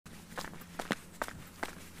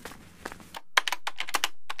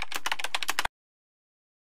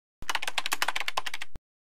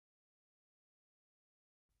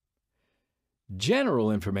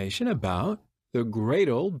general information about the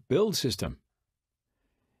Gradle build system.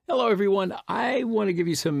 Hello everyone, I want to give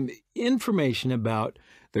you some information about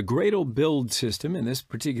the Gradle build system in this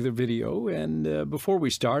particular video, and before we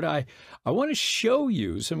start I want to show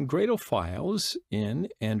you some Gradle files in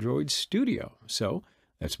Android Studio. So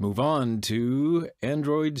let's move on to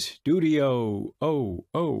Android Studio.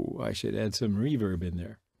 I should add some reverb in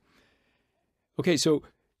there. Okay, so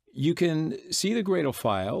you can see the Gradle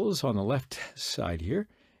files on the left side here,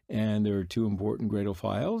 and there are two important Gradle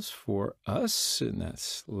files for us, and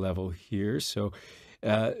that's level here. So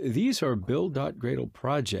these are build.gradle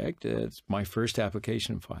project. It's my first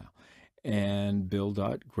application file, and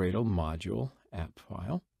build.gradle module app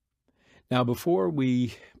file. Now, before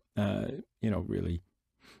we, really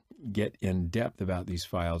get in depth about these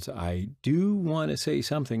files, I do want to say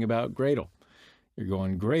something about Gradle. You're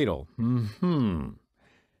going, Gradle?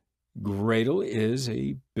 Gradle is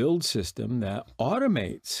a build system that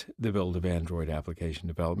automates the build of Android application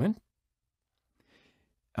development.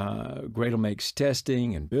 Gradle makes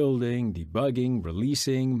testing and building, debugging,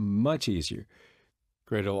 releasing much easier.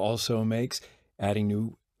 Gradle also makes adding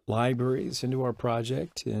new libraries into our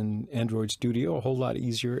project in Android Studio a whole lot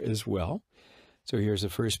easier as well. So here's the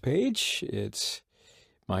first page. It's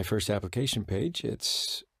my first application page.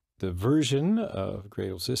 It's the version of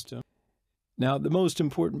Gradle system. Now, the most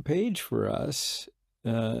important page for us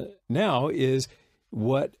now is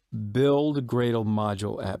what build Gradle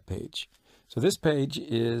module app page. So this page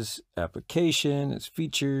is application, it's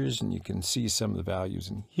features, and you can see some of the values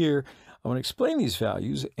in here. I want to explain these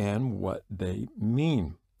values and what they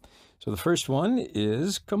mean. So the first one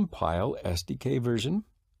is compile SDK version.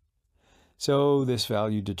 So this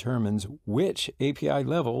value determines which API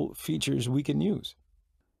level features we can use.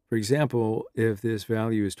 For example, if this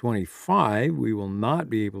value is 25, we will not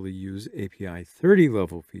be able to use API 30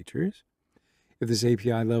 level features. If this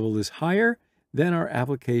API level is higher, then our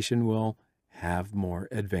application will have more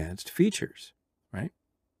advanced features, right?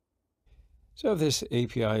 So if this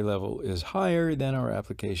API level is higher, then our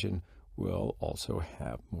application will also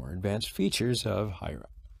have more advanced features of higher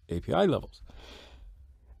API levels.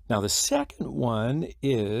 Now, the second one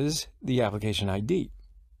is the application ID.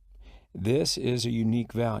 This is a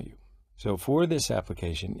unique value. So for this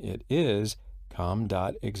application, it is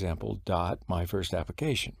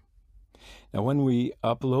com.example.myfirstapplication. Now, when we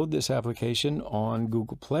upload this application on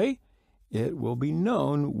Google Play, it will be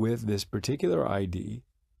known with this particular ID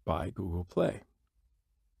by Google Play.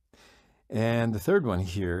 And the third one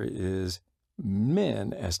here is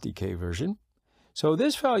min SDK version. So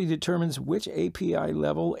this value determines which API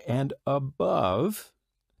level and above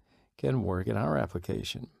can work in our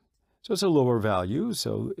application. So it's a lower value,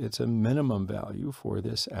 so it's a minimum value for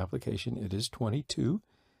this application. It is 22,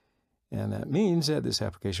 and that means that this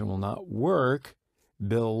application will not work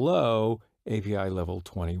below API level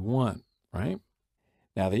 21, right?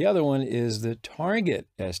 Now, the other one is the target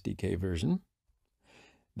SDK version.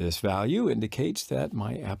 This value indicates that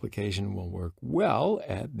my application will work well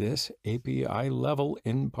at this API level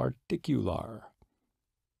in particular.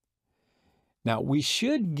 Now, we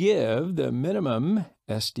should give the minimum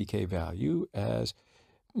SDK value as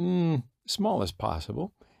small as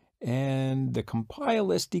possible, and the compile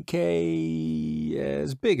SDK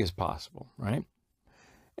as big as possible, right?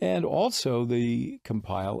 And also the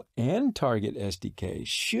compile and target SDK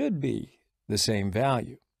should be the same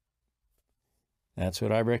value. That's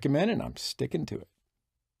what I recommend, and I'm sticking to it.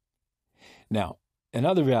 Now,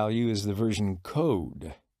 another value is the version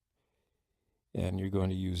code. And you're going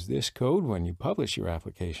to use this code when you publish your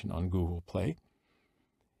application on Google Play.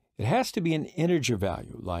 It has to be an integer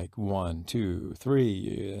value, like 1, 2,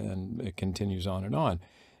 3, and it continues on and on.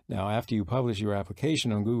 Now, after you publish your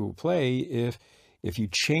application on Google Play, if you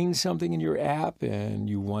change something in your app and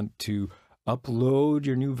you want to upload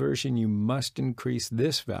your new version, you must increase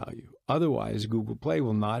this value. Otherwise, Google Play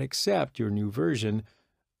will not accept your new version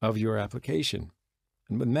of your application.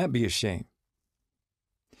 And wouldn't that be a shame?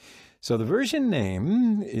 So the version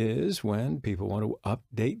name is when people want to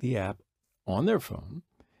update the app on their phone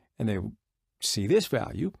and they see this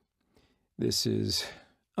value. This is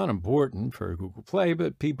unimportant for Google Play,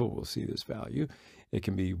 but people will see this value. It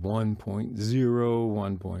can be 1.0,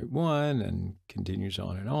 1.1, and continues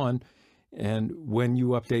on and on. And when you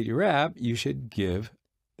update your app, you should give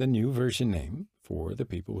the new version name for the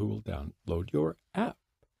people who will download your app.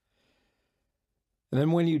 And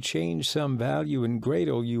then when you change some value in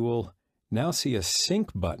Gradle, you will now see a sync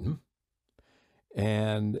button.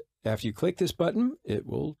 And after you click this button, it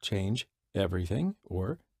will change everything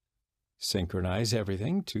or synchronize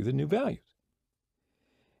everything to the new values.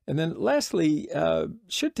 And then lastly,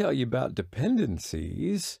 should tell you about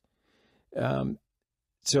dependencies.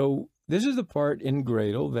 So this is the part in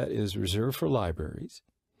Gradle that is reserved for libraries.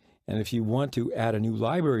 And if you want to add a new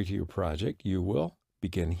library to your project, you will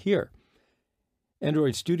begin here.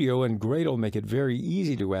 Android Studio and Gradle make it very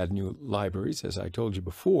easy to add new libraries, as I told you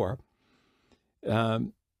before.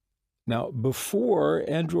 Now, before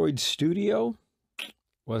Android Studio,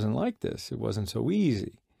 wasn't like this. It wasn't so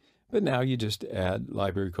easy. But now you just add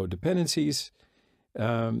library code dependencies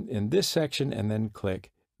in this section and then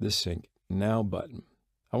click the Sync Now button.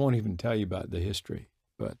 I won't even tell you about the history,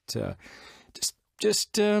 but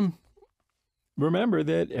just remember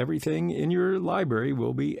that everything in your library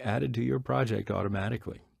will be added to your project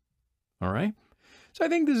automatically. All right? So I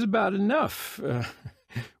think this is about enough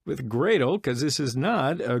with Gradle, because this is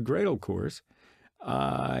not a Gradle course.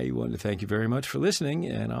 I want to thank you very much for listening,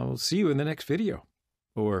 and I'll see you in the next video.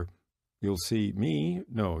 Or you'll see me.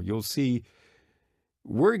 No, you'll see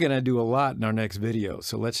we're going to do a lot in our next video,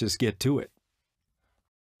 so let's just get to it.